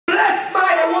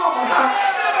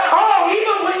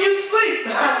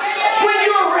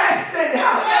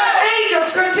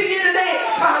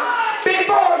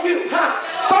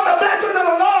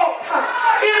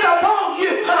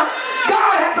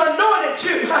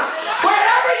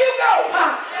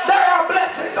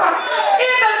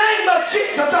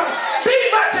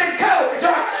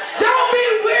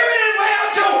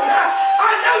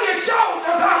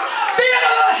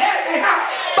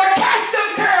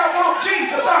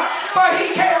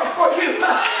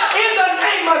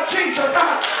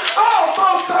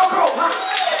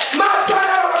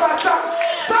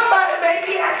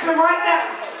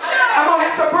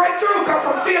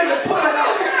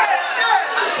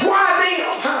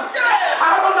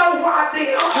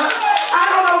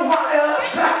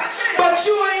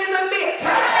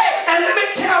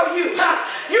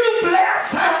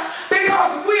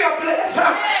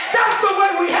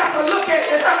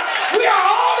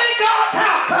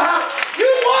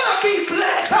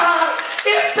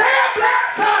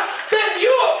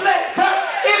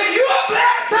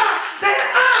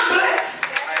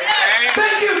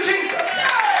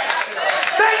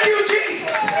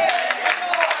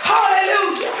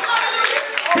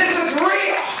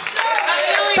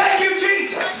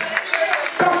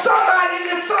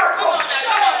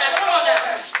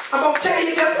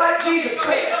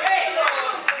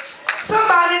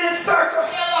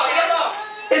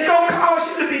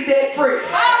set free.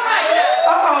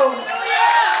 Uh-oh.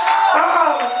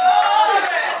 Uh-oh.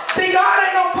 See, God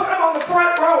ain't going to put them on the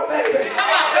front row, baby,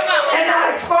 and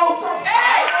not expose them.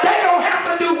 They going to have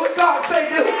to do what God say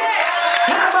do. I'm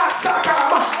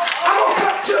going to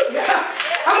come to you.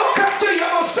 I'm going to come to you.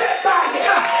 I'm going to sit by you.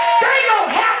 They going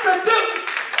to have to do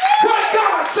what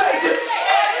God say do.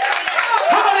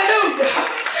 Hallelujah.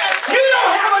 You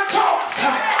don't have a choice.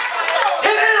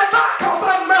 It ain't about because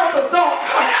I'm America's daughter.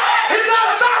 It's not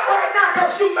about right now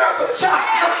because you America's child.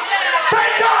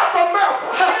 Thank God for America.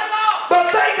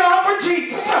 But thank God for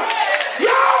Jesus.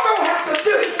 Y'all gonna have to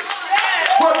do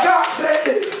what God said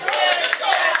do.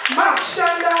 My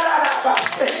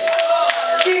shandarabase.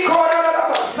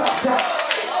 Ikorarabasata.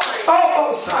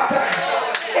 Obosata.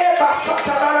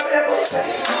 Ebasata.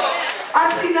 I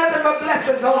see nothing but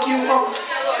blessings on you, Mom.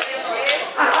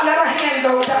 Let her hand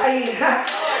go, Diane.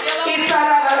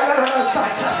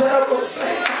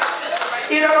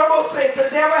 If the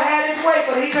devil had his way,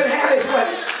 but he couldn't have his way,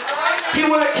 he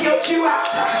would have killed you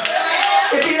out.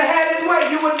 If he'd have had his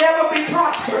way, you would never be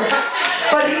prosperous.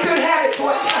 But he couldn't have his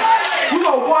way. You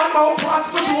are one more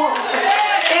prosperous woman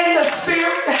in the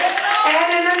spirit and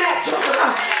in the natural.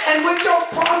 And with your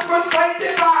prosperous,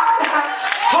 sanctified,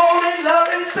 holy,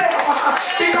 loving self,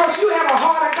 because you have a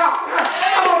heart of God.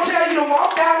 I'm going to tell you to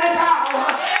walk down this aisle,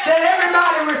 that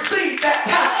everybody receive that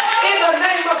in the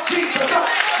name of Jesus.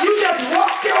 You just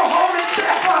walk your holy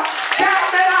self down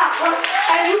that aisle,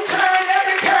 and you turn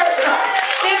every curve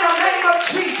in the name of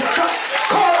Jesus.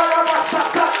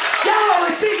 Y'all are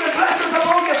receiving blessings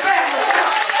upon your family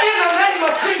in the name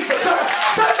of Jesus.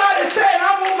 Somebody said,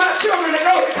 I want my children to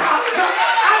go to college.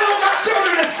 I want my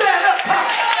children to stand up.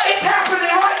 It's happening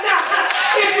right now.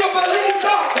 If you believe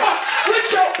God with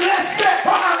your blessed self.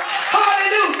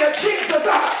 Hallelujah, Jesus.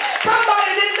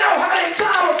 Somebody didn't know how their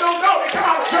child was going to go to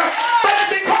college. But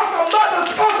because a mother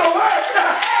spoke the word,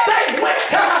 they went.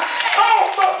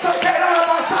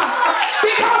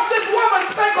 Because this woman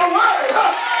spoke a word,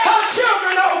 her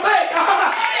children obey.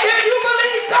 If you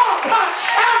believe God,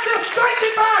 as this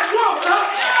sanctified woman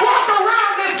walk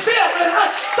around this building,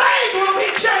 things will be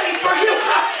changed for you.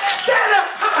 Stand up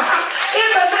in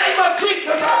the name of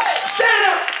Jesus. Stand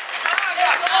up.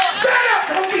 Stand up.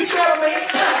 Don't be scared of me.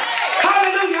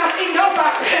 Hallelujah. I ain't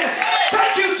nobody.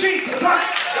 Thank you, Jesus.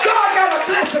 God got a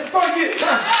blessing for you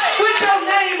with your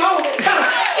name on it.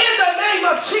 In the name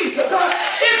of Jesus.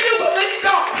 If you believe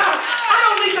God, I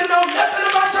don't need to know nothing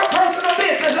about your personal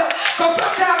business. Because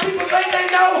sometimes people think they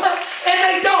know and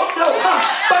they don't know.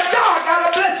 But God got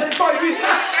a blessing for you.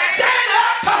 Stand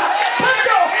up. Put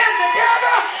your hand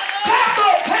together. Clap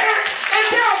those hands and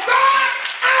tell God,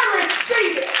 I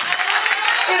receive it.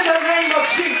 In the name of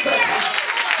Jesus.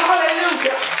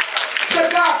 Hallelujah. To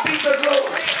God be the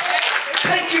glory.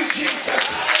 Thank you,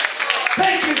 Jesus.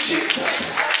 Thank you,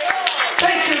 Jesus.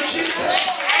 Thank you, Jesus.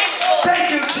 Thank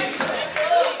you, Jesus.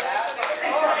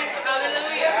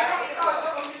 Hallelujah.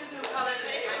 Hallelujah.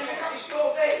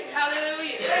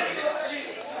 Hallelujah.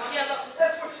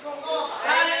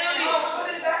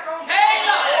 Hey,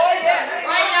 Lord.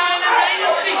 Right now in the name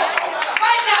of Jesus.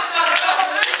 Right now, Father God.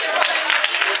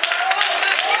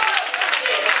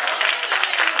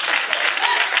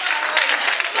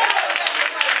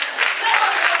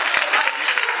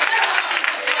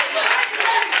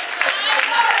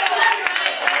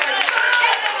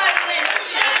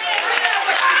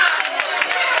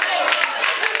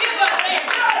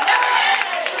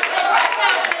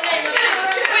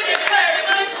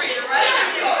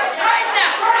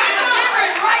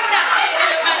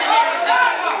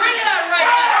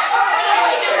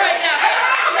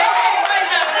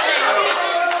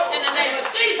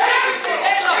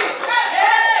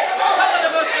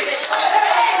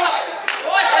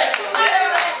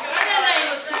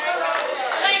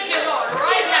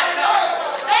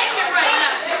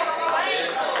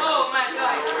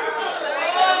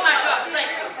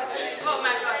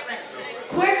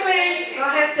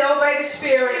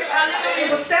 It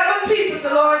was 7 people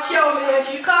the Lord showed me. As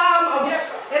you come,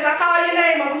 as I call your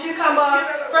name, I want you to come up.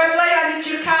 First lady, I need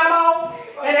you to count them off.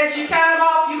 And as you count them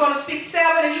off, you're going to speak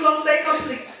 7 and you're going to say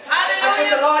complete. I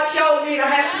think the Lord showed me and I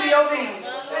have to be obedient.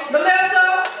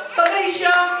 Melissa,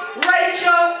 Felicia,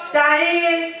 Rachel,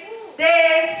 Diane,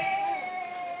 Des,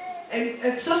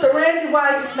 and Sister Randy's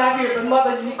wife is not here, but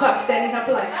Mother, you come stand in her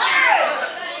place.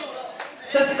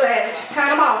 Sister Gladys,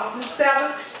 count them off.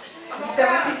 7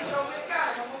 people.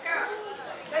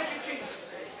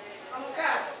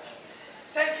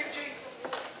 Thank you, Jesus.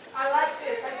 I like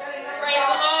this. Praise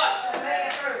the Lord.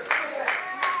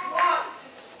 1,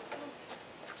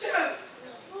 2,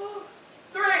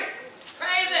 3.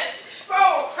 Praise it. 4.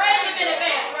 Praise him in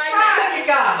advance right now. Look at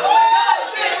God.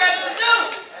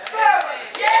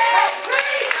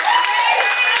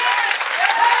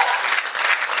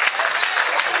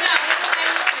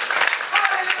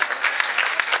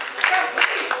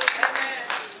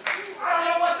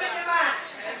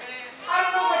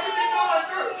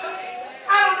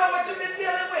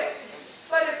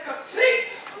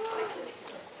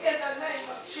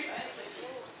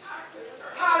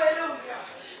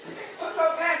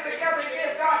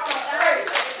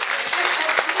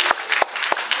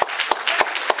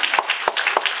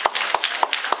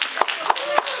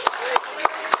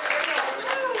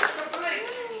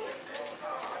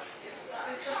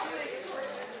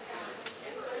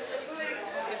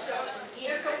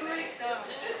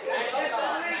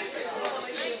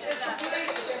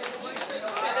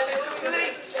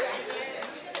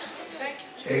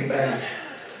 Amen.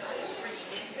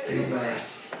 Amen.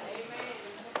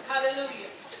 Hallelujah.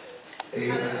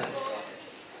 Amen.